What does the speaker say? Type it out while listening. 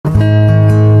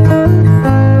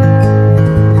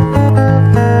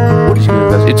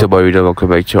It's your boy Rita. Welcome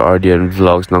back to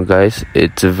RdnVlogz. Now guys,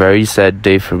 it's a very sad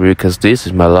day for me because this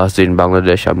is my last day in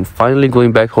Bangladesh. I'm finally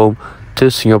going back home to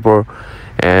Singapore,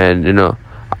 and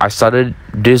I started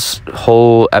this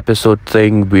whole episode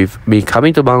thing with me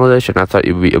coming to Bangladesh, and I thought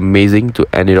it would be amazing to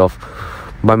end it off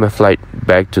by my flight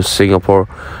back to Singapore.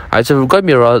 It's going to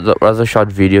be a rather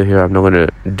short video here. I'm not going to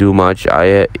do much.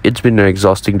 It's been an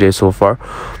exhausting day so far,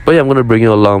 but yeah, I'm going to bring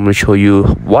you along. I'm going to show you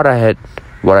what I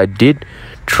did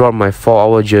throughout my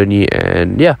 4-hour journey,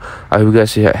 and yeah, I hope you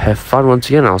guys have fun once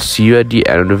again. I'll see you at the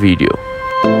end of the video.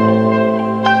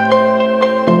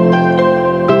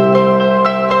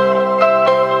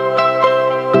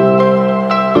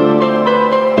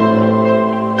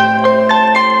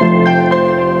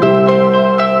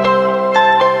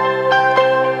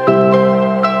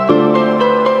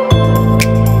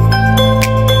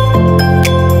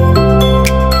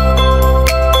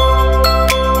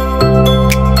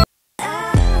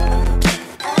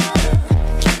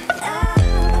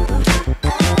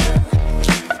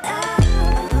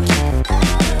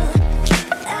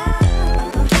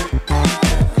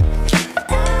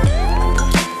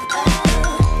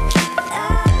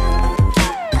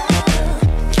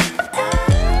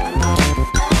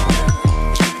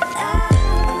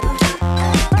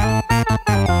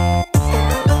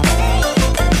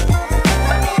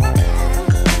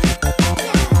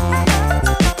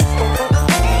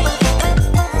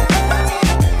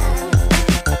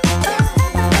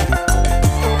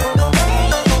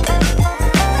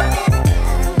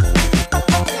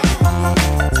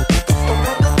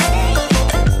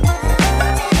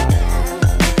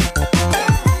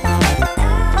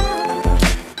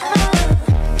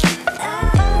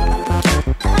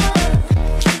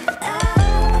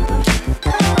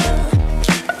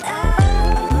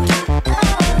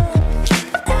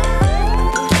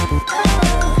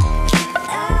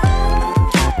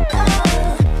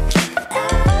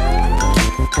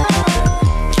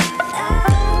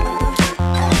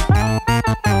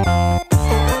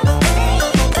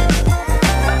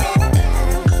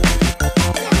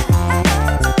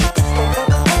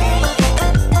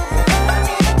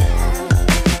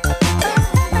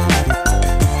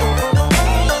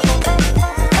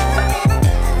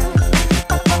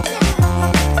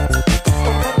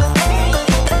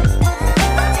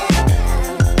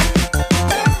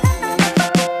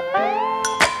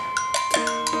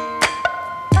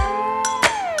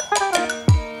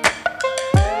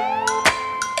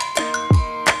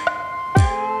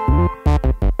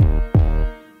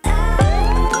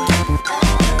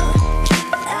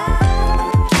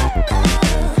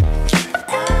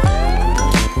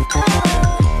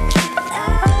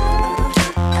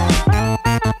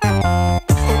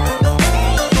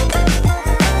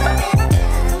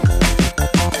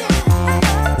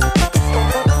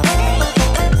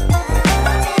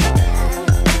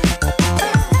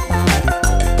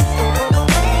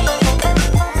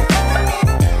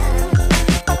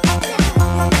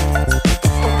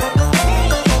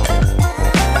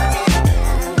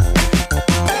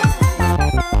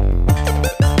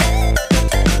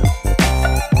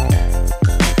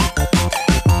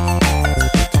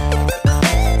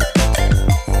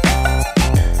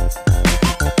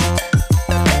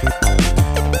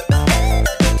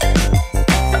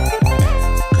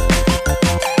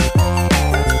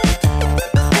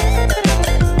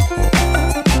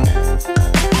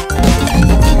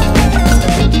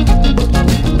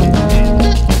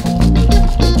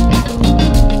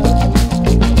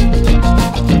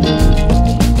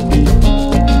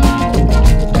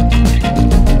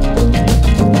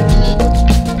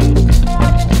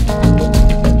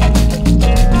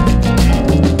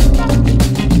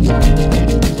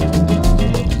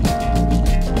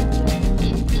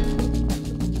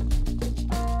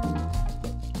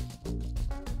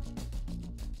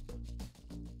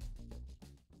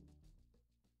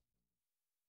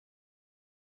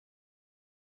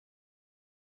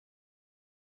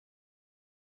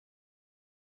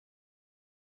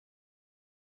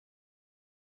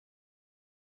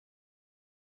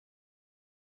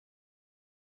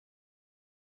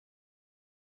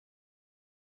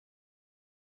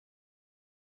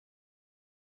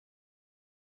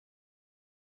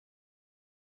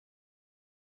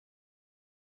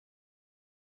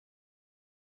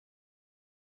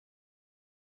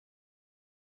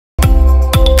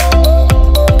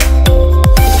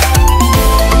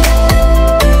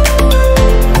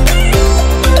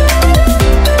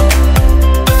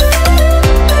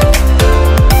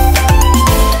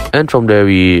 And from there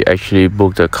we actually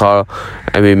booked a car,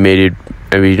 and we made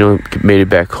it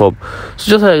back home.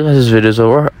 So just like this video is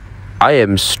over, I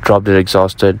am dropped and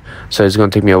exhausted, so it's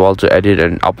gonna take me a while to edit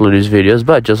and upload these videos.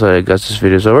 But just like guys, this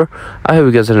video is over. I hope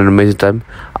you guys had an amazing time.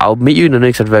 I'll meet you in the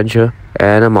next adventure,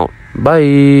 and I'm out.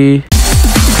 Bye.